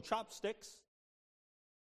alone chopsticks.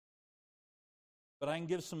 But I can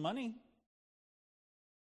give some money.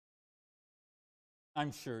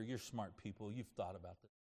 I'm sure you're smart people. You've thought about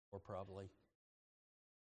this before, probably.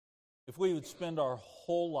 If we would spend our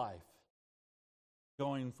whole life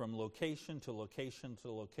going from location to location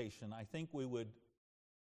to location, I think we would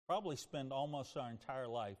probably spend almost our entire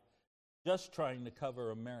life just trying to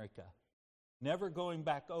cover America. Never going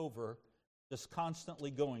back over, just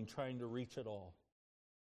constantly going, trying to reach it all.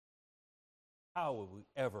 How will we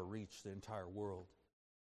ever reach the entire world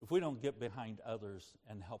if we don't get behind others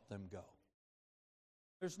and help them go?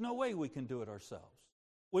 There's no way we can do it ourselves.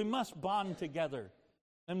 We must bond together.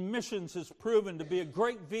 And missions has proven to be a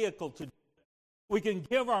great vehicle to do. We can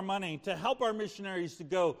give our money to help our missionaries to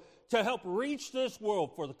go, to help reach this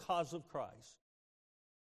world for the cause of Christ.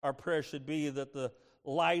 Our prayer should be that the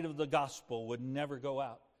light of the gospel would never go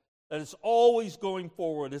out. That it's always going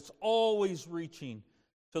forward. It's always reaching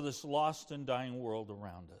to this lost and dying world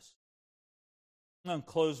around us. I'm going to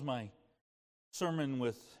close my sermon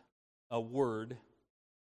with a word.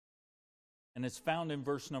 And it's found in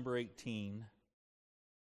verse number 18.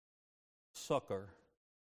 Succor.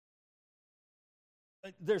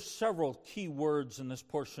 There's several key words in this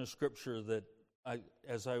portion of Scripture that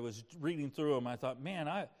as I was reading through them, I thought, man,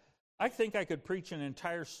 I think I could preach an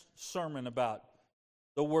entire sermon about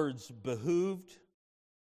the words behooved,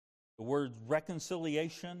 the word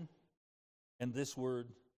reconciliation, and this word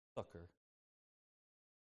succor.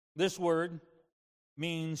 This word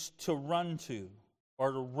means to run to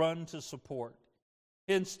or to run to support,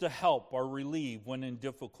 hence to help or relieve when in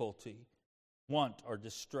difficulty, want, or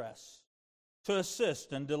distress, to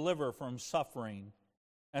assist and deliver from suffering,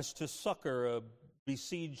 as to succor a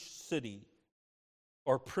besieged city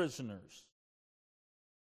or prisoners.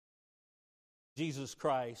 Jesus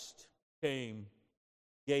Christ came,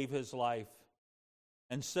 gave his life,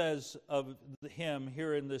 and says of him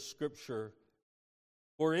here in this scripture,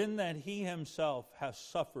 for in that he himself has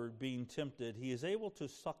suffered being tempted, he is able to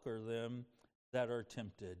succor them that are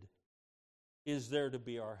tempted. He is there to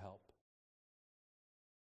be our help.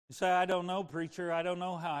 You say, I don't know, preacher, I don't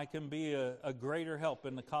know how I can be a greater help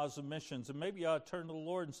in the cause of missions. And maybe you ought to turn to the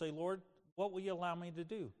Lord and say, Lord, what will you allow me to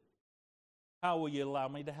do? How will you allow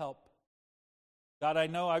me to help? God, I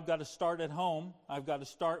know I've got to start at home. I've got to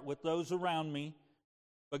start with those around me.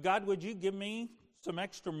 But God, would you give me some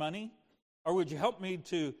extra money? Or would you help me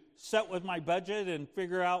to set with my budget and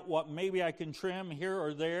figure out what maybe I can trim here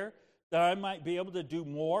or there, that I might be able to do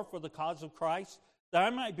more for the cause of Christ, that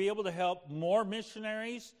I might be able to help more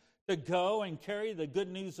missionaries to go and carry the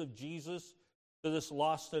good news of Jesus to this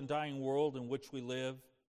lost and dying world in which we live?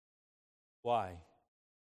 Why?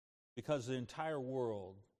 Because the entire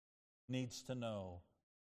world needs to know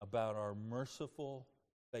about our merciful,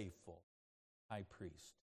 faithful high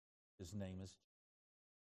priest. His name is Jesus.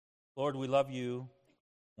 Lord, we love you.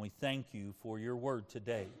 We thank you for your word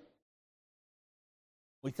today.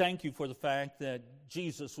 We thank you for the fact that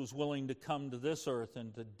Jesus was willing to come to this earth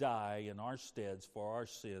and to die in our steads for our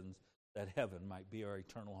sins, that heaven might be our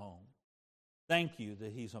eternal home. Thank you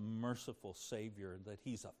that he's a merciful Savior and that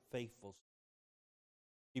he's a faithful Savior.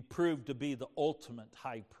 He proved to be the ultimate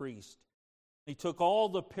high priest. He took all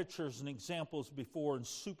the pictures and examples before and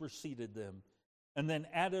superseded them, and then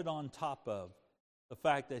added on top of the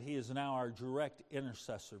fact that he is now our direct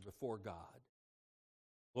intercessor before God.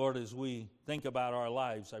 Lord, as we think about our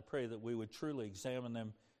lives, I pray that we would truly examine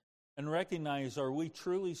them and recognize, are we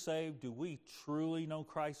truly saved? Do we truly know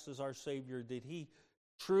Christ as our Savior? Did he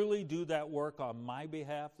truly do that work on my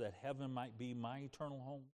behalf that heaven might be my eternal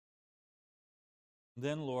home?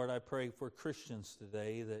 Then, Lord, I pray for Christians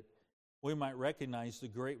today that we might recognize the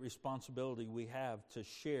great responsibility we have to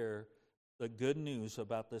share the good news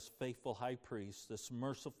about this faithful high priest, this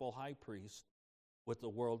merciful high priest, with the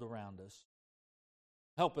world around us.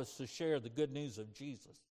 Help us to share the good news of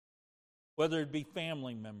Jesus, whether it be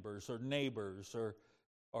family members or neighbors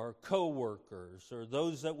or co-workers or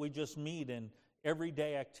those that we just meet in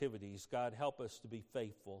everyday activities. God, help us to be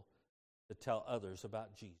faithful to tell others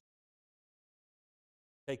about Jesus.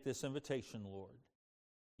 Take this invitation, Lord.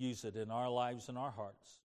 Use it in our lives and our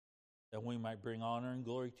hearts, that we might bring honor and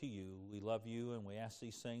glory to you. We love you, and we ask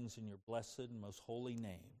these things in your blessed and most holy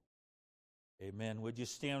name. Amen. Would you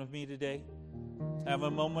stand with me today? Have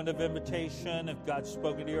a moment of invitation. If God's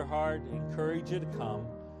spoken to your heart, encourage you to come.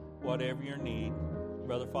 Whatever your need,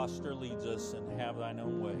 Brother Foster leads us, and have thine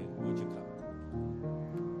own way. Would you come?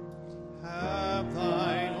 Have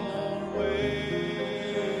thine own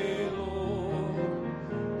way, Lord.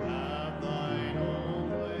 Have thine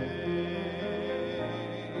own way.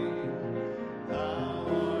 Thou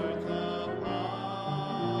art the potter,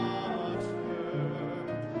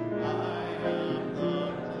 I am the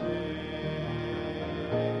clay.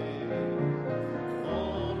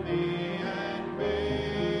 Mold me and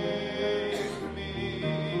make me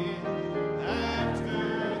after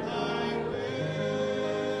thy will,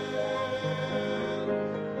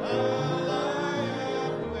 while I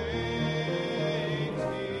am waiting,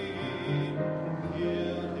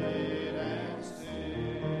 yielded and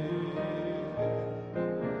still.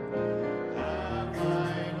 Have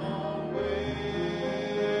thine own way,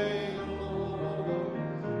 Lord,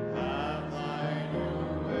 have thine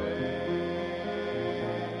own way.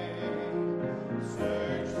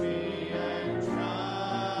 Search me and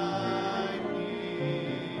try me,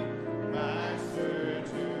 Master,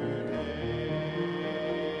 today.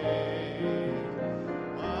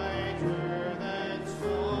 Whiter than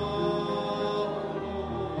snow,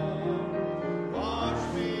 Lord, wash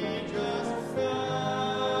me just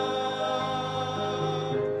now,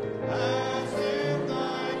 as in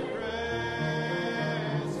thy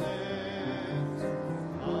presence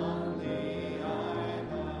only I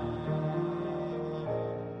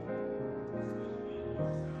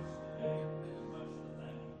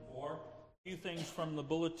For a few things from the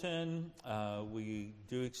bulletin. We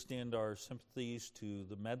do extend our sympathies to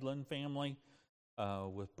the Medlin family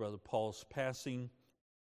with Brother Paul's passing.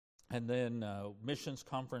 And then missions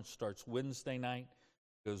conference starts Wednesday night.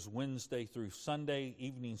 Goes Wednesday through Sunday.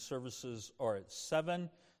 Evening services are at 7.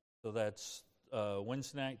 So that's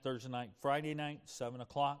Wednesday night, Thursday night, Friday night, 7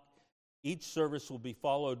 o'clock. Each service will be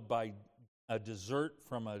followed by a dessert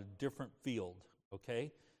from a different field,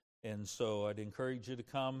 okay? And so I'd encourage you to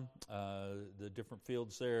come. The different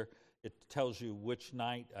fields there, it tells you which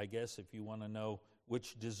night, I guess, if you want to know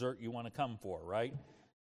which dessert you want to come for, right?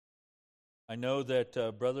 I know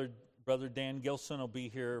that Brother Dan Gilson will be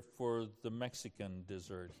here for the Mexican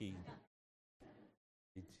dessert.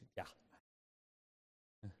 Yeah.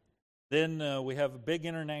 Then we have a big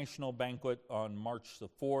international banquet on March the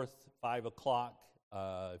 4th, 5 o'clock.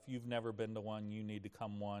 If you've never been to one, you need to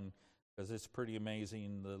come one because it's pretty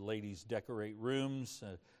amazing. The ladies decorate rooms,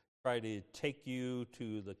 try to take you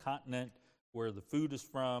to the continent where the food is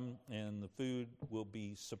from, and the food will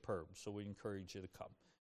be superb. So we encourage you to come.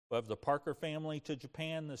 We have the Parker family to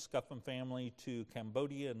Japan, the Scuffin family to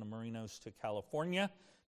Cambodia, and the Marinos to California.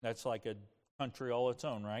 That's like a country all its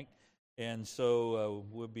own, right? And so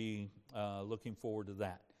we'll be looking forward to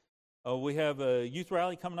that. We have a youth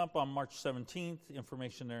rally coming up on March 17th.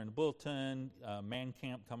 Information there in the bulletin. Man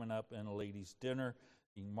camp coming up and a ladies' dinner.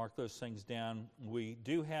 You can mark those things down. We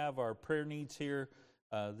do have our prayer needs here.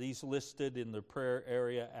 These listed in the prayer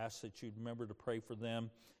area. Ask that you'd remember to pray for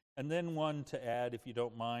them. And then one to add, if you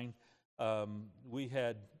don't mind. We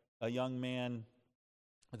had a young man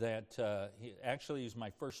that he's my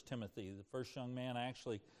first Timothy. The first young man, I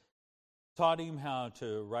actually taught him how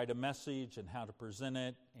to write a message and how to present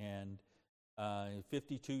it. And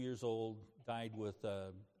 52 years old, died with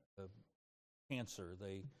cancer.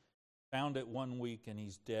 They found it 1 week and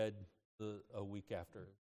he's dead a week after.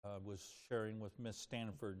 I was sharing with Miss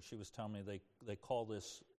Stanford, and she was telling me they call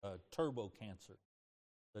this turbo cancer.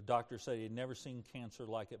 The doctor said he had never seen cancer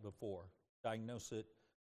like it before. Diagnose it.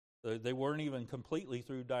 They weren't even completely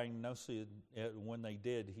through diagnosing it. When they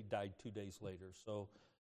did, he died 2 days later. So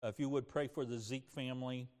if you would pray for the Zeke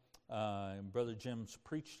family. Brother Jim's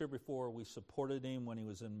preached here before. We supported him when he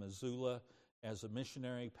was in Missoula as a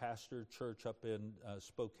missionary pastor church up in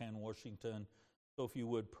Spokane, Washington. So if you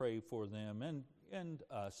would pray for them and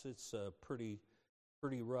us. It's pretty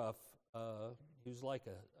rough. He was like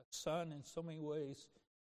a son in so many ways.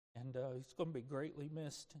 And he's going to be greatly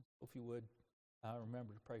missed. If you would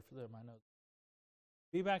remember to pray for them, I know.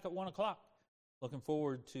 Be back at 1 o'clock. Looking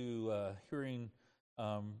forward to hearing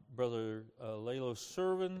Brother Lalo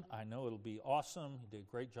Servin. I know it'll be awesome. He did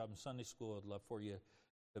a great job in Sunday school. I'd love for you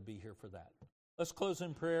to be here for that. Let's close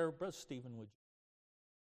in prayer. Brother Stephen, would you?